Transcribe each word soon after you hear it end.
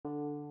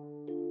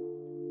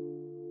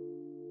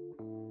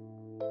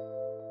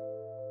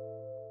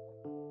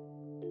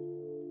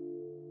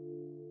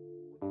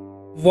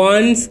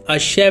Once a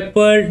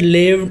shepherd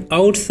lived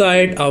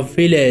outside a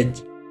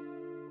village.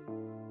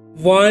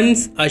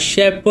 Once a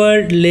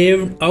shepherd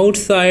lived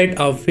outside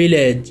a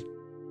village.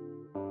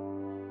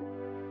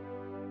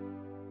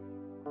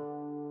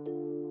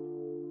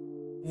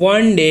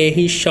 One day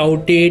he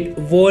shouted,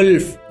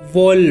 "Wolf,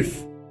 wolf."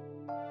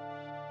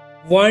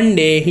 One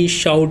day he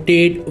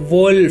shouted,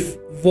 "Wolf,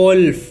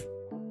 wolf."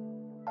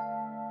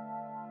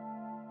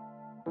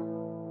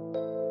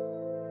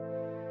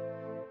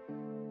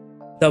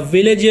 The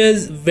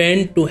villagers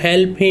went to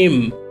help him.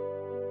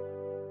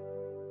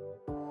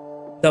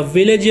 The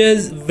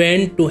villagers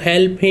went to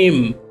help him.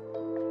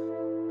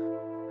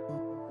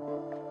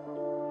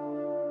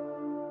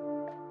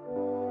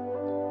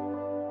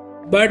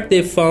 But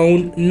they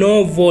found no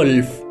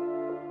wolf.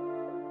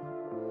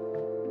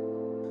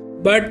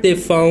 But they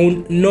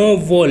found no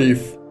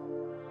wolf.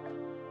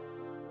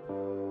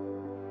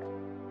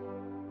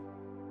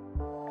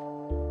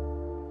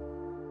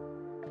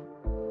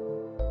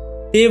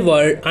 They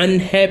were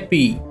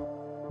unhappy.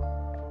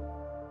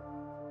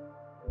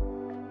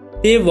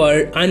 They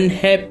were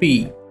unhappy.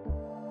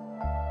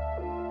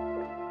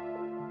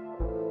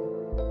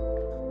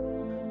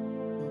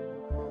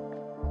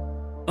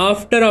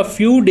 After a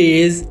few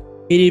days,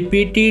 he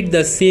repeated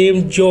the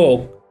same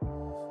joke.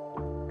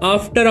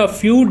 After a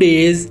few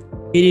days,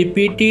 he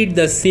repeated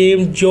the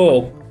same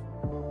joke.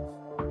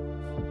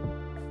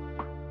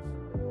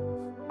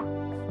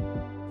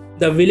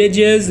 The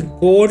villagers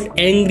got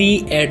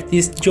angry at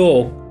this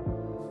joke.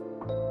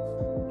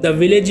 The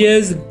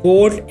villagers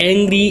got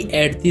angry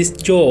at this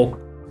joke.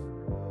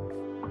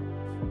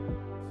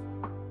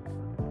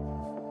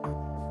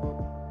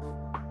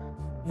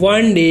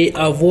 One day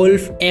a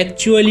wolf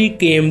actually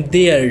came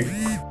there.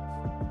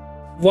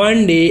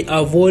 One day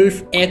a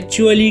wolf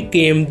actually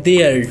came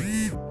there.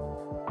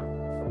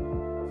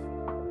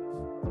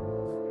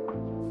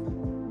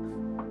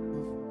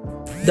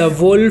 The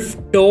wolf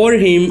tore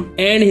him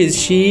and his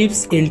sheep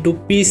into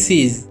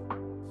pieces.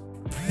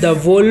 The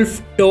wolf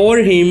tore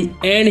him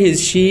and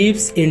his sheep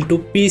into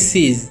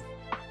pieces.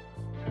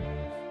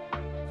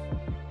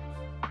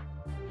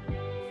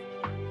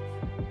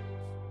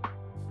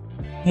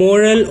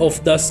 Moral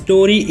of the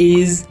story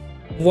is,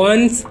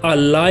 once a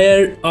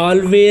liar,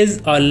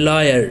 always a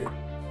liar.